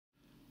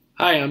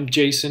Hi, I'm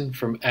Jason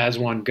from As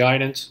One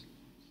Guidance,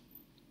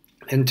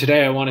 and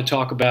today I want to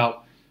talk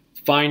about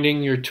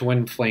finding your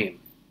twin flame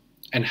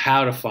and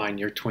how to find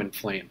your twin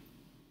flame.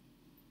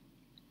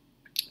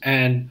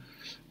 And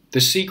the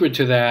secret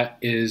to that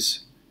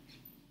is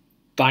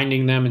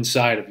finding them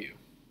inside of you.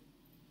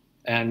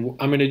 And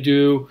I'm going to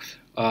do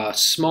a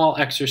small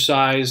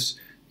exercise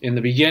in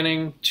the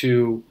beginning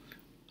to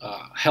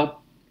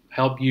help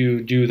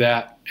you do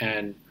that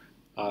and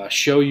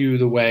show you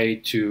the way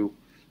to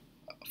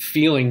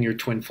feeling your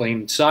twin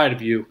flame inside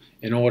of you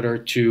in order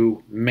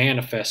to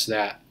manifest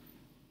that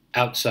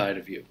outside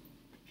of you.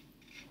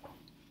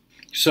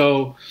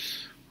 So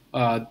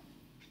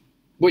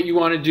what you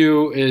want to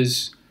do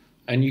is,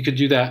 and you could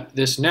do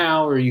this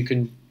now, or you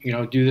can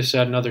do this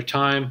at another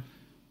time,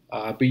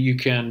 but you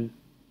can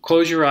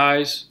close your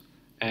eyes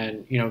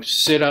and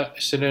sit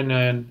in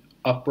an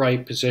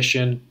upright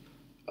position,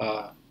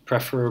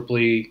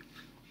 preferably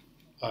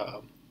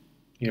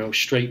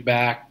straight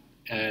back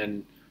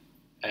and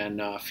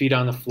feet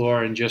on the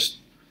floor, and just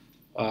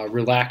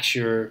relax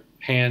your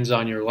hands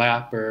on your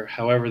lap or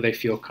however they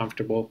feel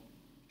comfortable.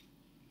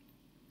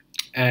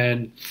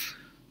 And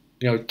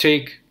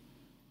take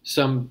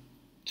some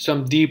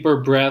deeper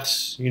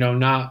breaths,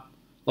 not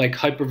like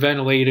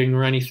hyperventilating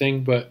or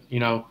anything, but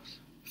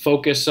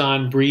focus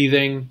on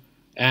breathing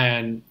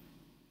and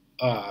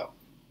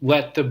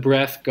let the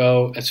breath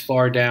go as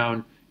far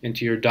down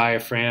into your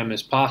diaphragm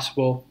as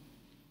possible.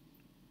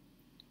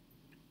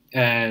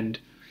 And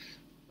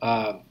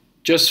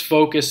just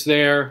focus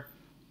there,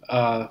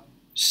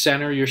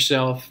 center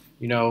yourself,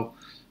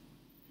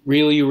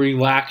 really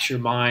relax your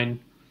mind.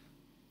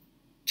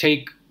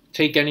 Take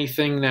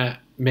anything that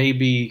may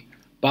be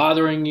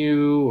bothering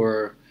you,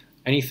 or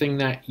anything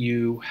that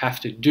you have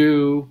to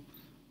do,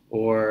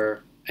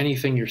 or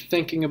anything you're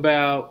thinking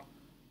about,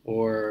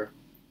 or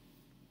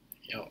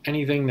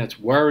anything that's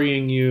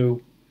worrying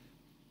you,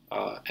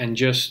 and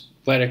just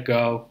let it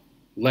go,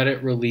 let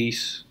it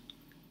release.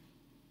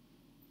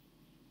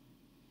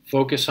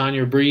 Focus on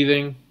your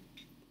breathing.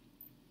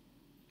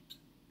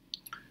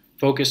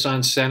 Focus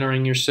on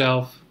centering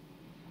yourself.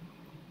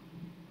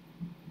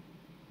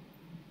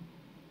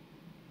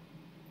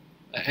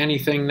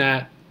 Anything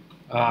that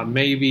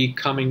may be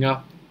coming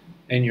up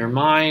in your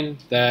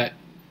mind that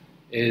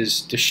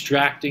is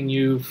distracting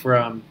you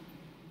from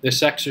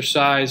this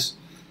exercise,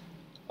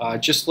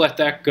 just let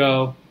that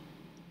go.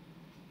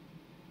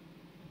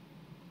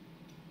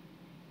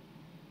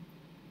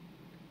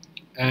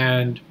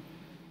 And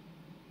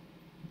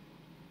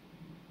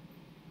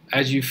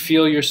as you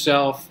feel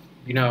yourself,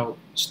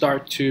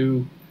 start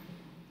to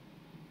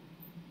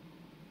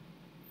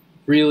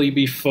really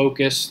be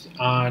focused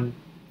on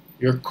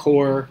your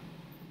core.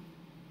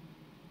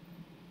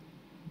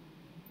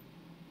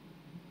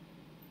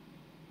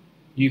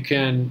 You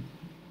can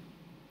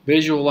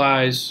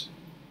visualize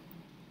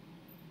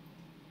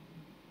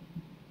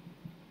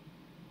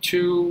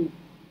two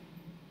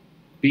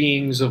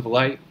beings of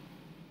light.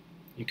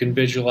 You can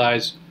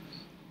visualize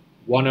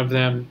one of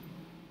them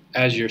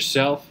as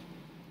yourself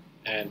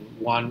and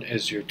one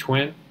as your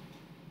twin.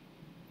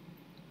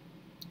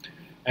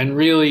 And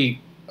really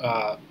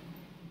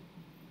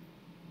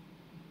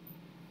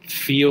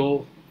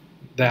feel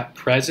that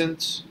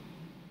presence,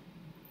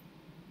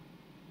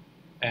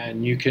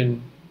 and you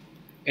can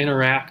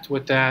interact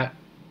with that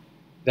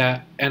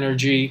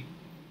energy.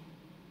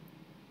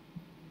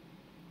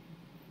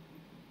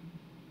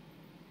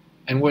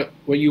 And what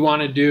you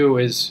want to do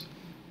is,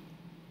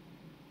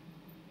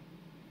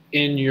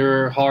 in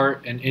your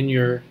heart and in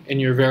your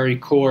very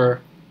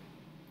core,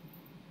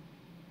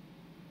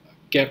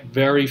 get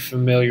very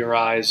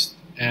familiarized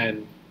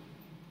and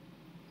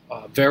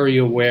very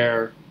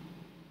aware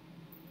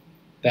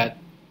that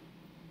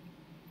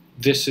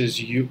this is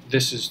you,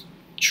 this is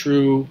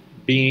true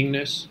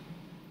beingness,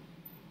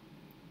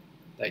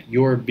 that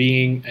your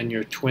being and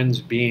your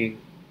twin's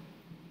being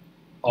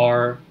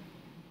are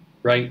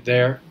right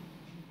there.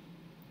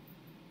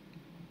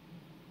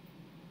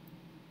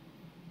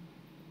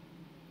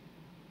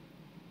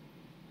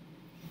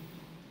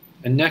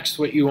 And next,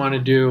 what you want to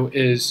do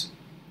is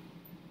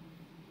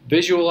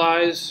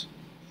visualize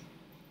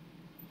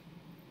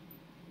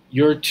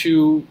your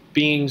two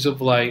beings of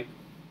light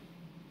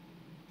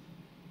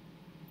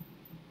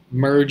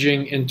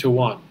merging into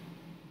one.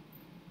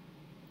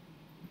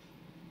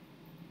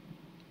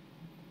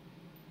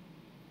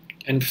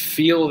 And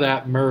feel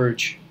that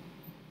merge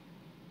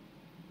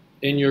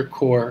in your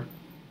core.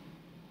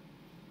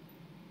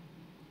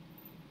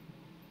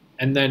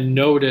 And then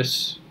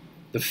notice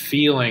the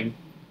feeling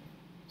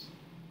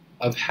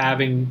of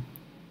having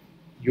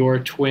your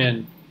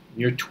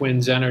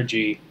twin's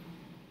energy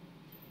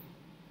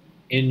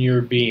in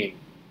your being,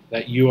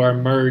 that you are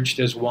merged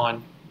as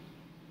one,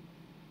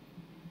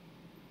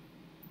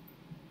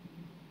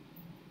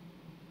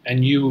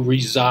 and you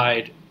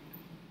reside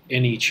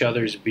in each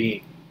other's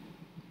being.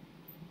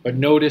 But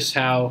notice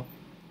how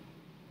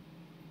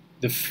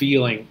the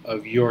feeling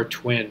of your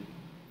twin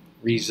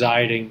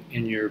residing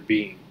in your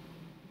being.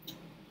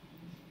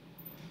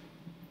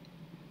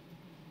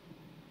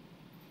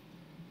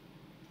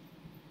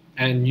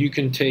 And you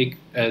can take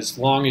as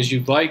long as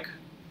you'd like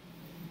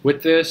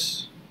with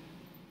this.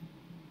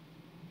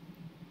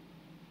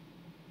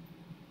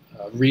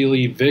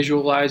 Really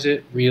visualize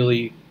it,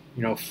 really,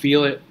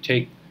 feel it.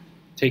 Take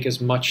as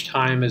much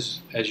time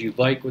as you'd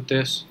like with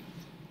this.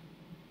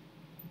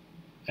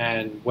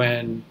 And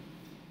when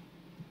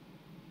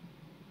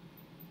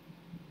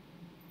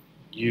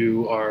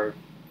you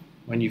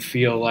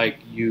feel like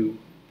you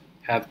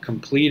have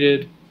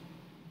completed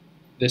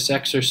this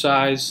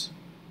exercise,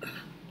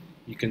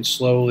 you can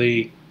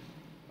slowly,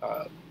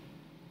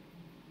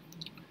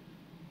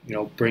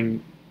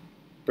 bring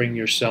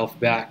yourself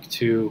back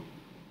to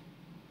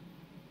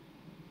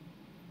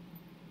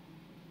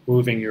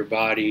moving your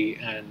body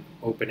and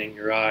opening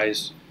your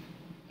eyes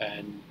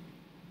and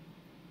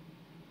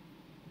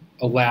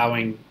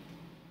allowing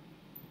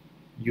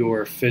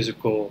your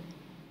physical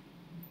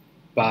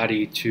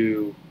body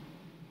to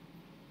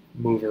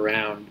move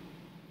around.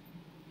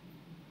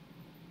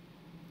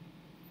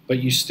 But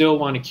you still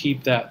want to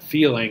keep that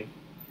feeling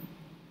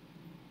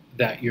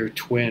that your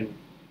twin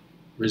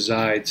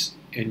resides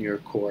in your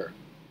core.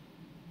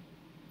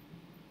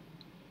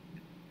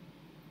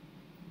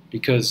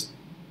 Because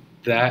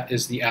that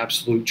is the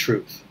absolute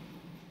truth.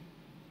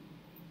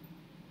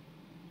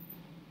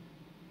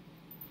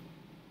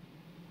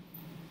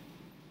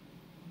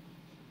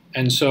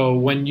 And so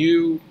when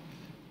you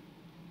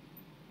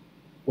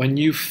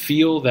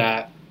feel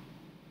that,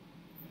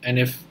 and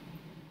if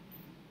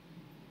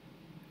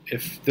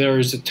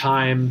there's a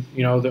time,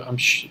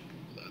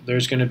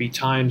 there's going to be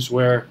times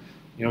where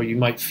you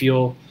might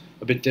feel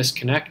a bit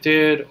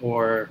disconnected,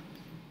 or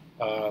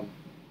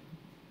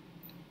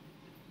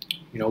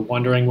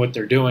wondering what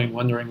they're doing,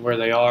 wondering where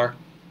they are.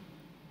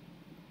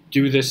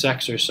 Do this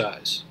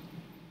exercise.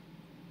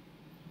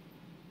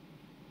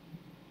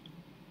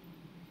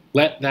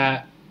 Let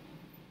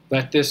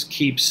this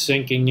keep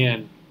sinking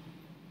in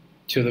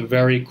to the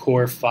very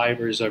core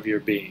fibers of your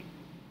being.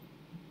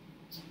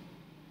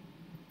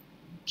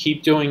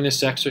 Keep doing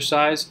this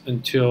exercise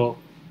until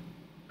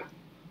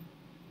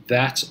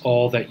that's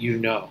all that you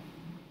know.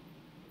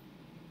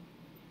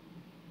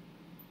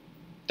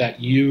 That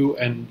you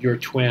and your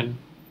twin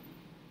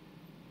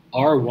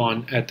are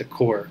one at the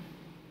core.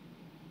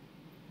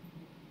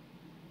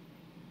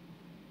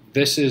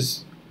 This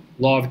is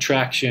law of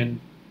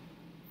attraction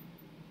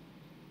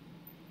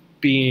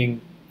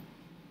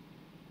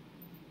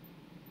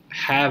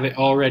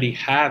already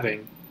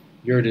having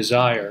your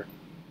desire,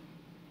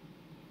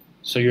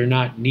 so you're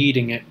not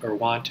needing it or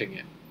wanting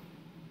it.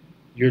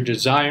 You're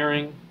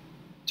desiring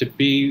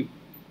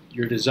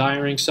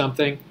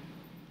something,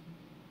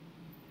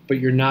 but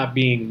you're not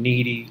being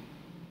needy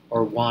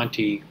or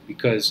wanty,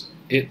 because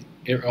it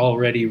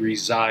already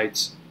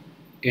resides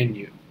in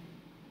you.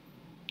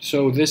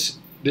 So this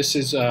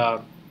is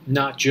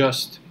not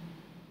just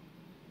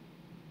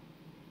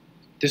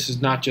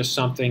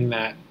something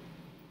that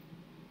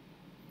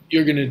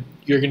you're gonna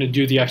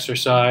do the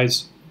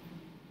exercise,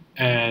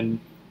 and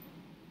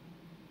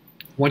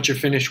once you're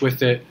finished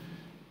with it,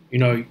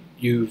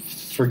 you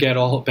forget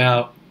all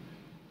about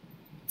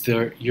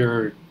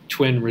your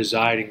twin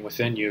residing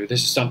within you.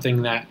 This is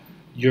something that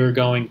you're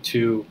going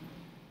to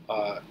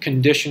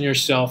condition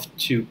yourself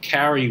to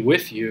carry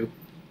with you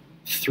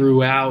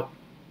throughout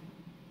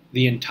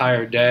the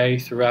entire day,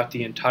 throughout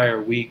the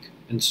entire week,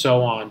 and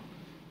so on,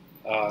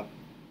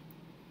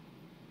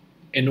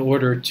 in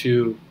order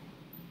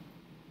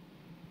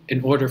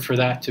for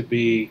that to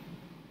be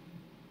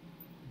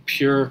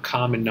pure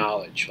common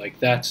knowledge. Like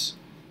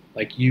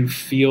you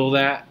feel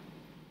that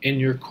in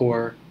your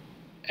core,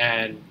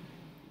 and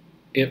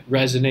it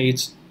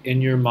resonates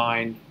in your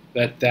mind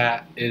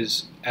that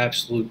is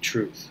absolute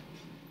truth.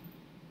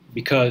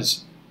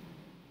 Because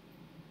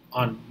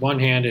on one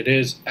hand, it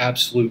is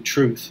absolute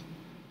truth,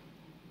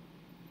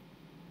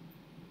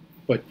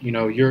 but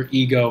your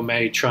ego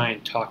may try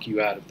and talk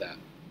you out of that.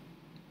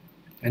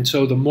 And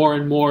so the more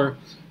and more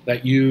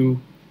that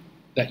you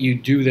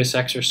do this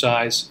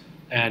exercise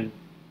and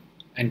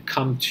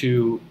come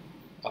to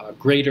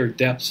greater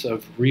depths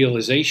of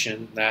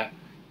realization that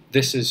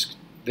this is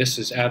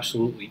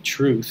absolutely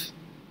truth.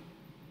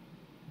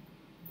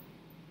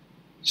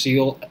 See,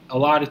 a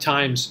lot of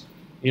times,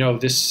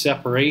 this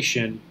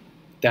separation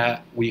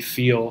that we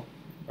feel,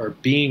 or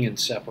being in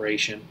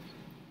separation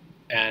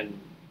and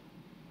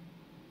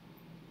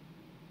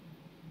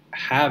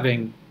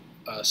having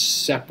a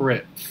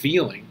separated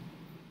feeling,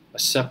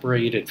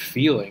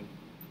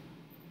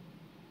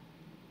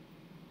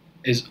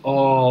 is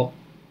all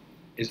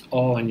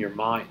in your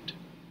mind.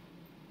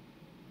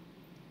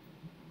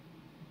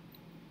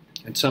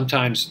 And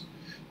sometimes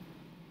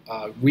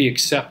we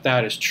accept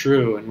that as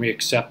true, and we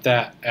accept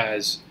that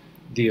as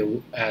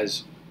an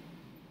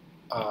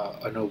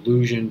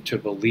illusion to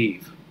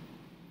believe.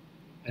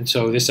 And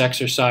so this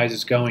exercise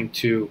is going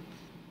to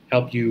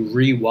help you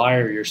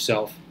rewire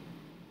yourself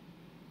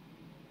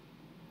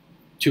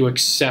to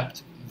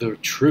accept the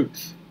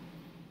truth.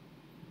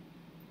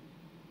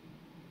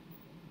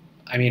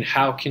 I mean,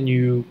 how can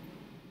you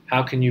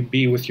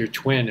be with your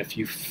twin if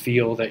you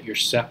feel that you're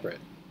separate?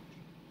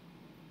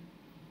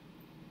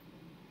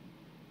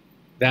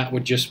 That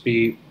would just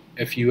be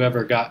if you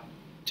ever got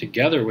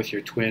together with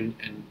your twin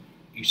and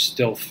you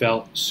still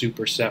felt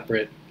super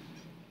separate.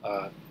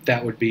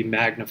 That would be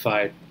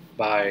magnified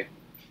by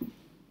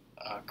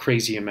a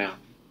crazy amount.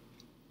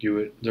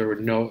 There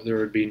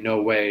would be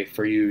no way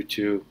for you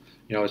to,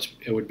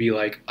 it would be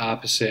like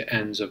opposite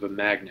ends of a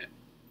magnet.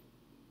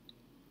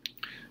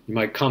 You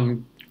might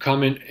come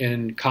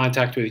in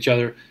contact with each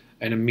other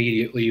and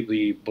immediately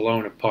be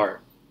blown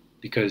apart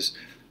because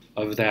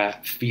of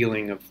that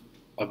feeling of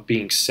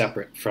being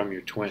separate from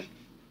your twin.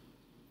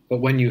 But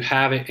when you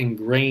have it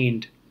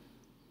ingrained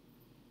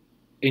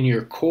in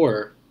your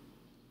core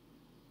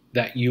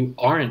that you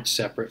aren't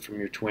separate from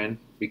your twin,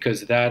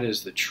 because that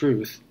is the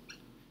truth,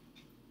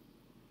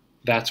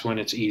 that's when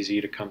it's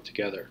easy to come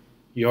together.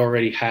 They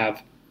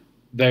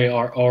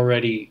are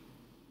already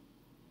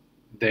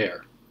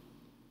there.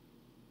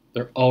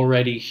 They're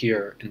already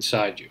here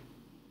inside you.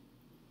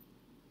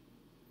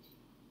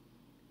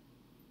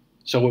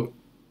 So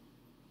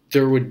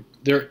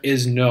there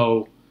is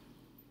no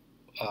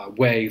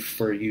way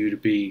for you to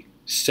be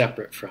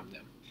separate from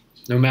them.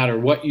 No matter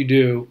what you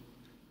do,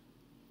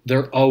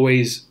 they're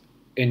always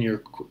in your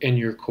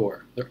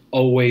core. They're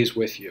always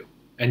with you,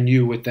 and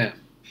you with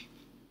them.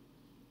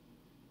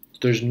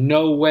 There's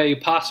no way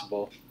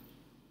possible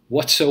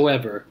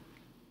whatsoever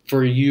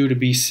for you to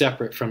be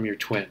separate from your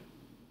twin.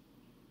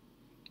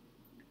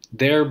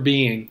 Their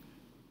being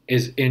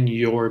is in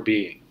your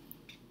being.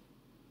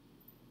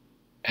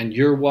 And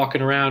you're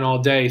walking around all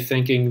day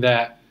thinking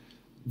that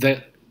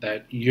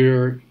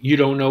you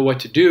don't know what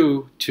to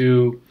do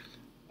to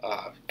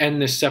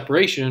end this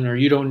separation, or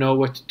you don't know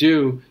what to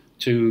do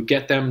to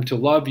get them to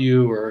love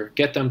you or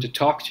get them to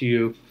talk to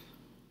you,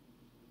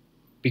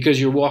 because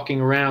you're walking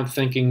around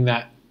thinking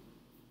that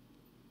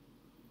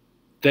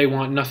they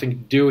want nothing to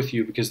do with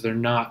you because they're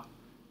not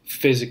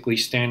physically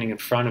standing in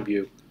front of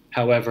you.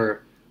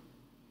 However,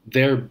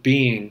 their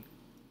being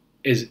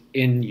is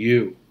in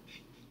you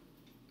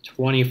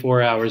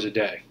 24 hours a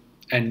day,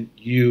 and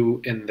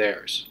you in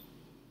theirs.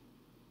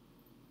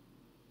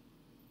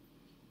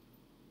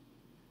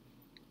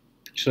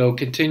 So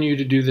continue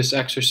to do this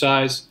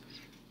exercise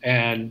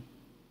and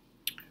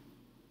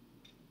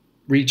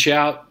reach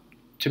out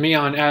to me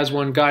on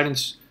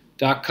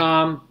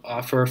asoneguidance.com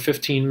for a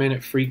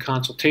 15-minute free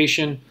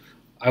consultation.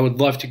 I would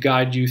love to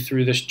guide you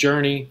through this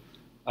journey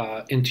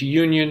into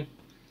union.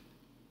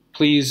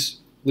 Please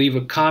leave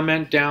a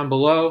comment down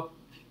below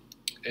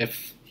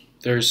if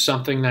there's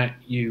something that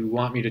you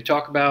want me to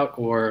talk about,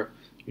 or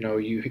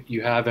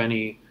you have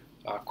any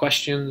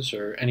questions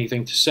or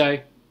anything to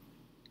say.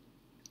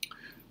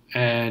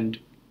 And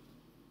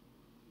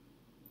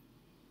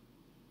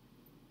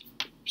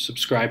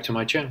subscribe to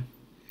my channel.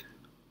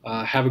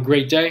 Have a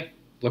great day.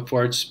 Look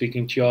forward to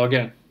speaking to you all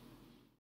again.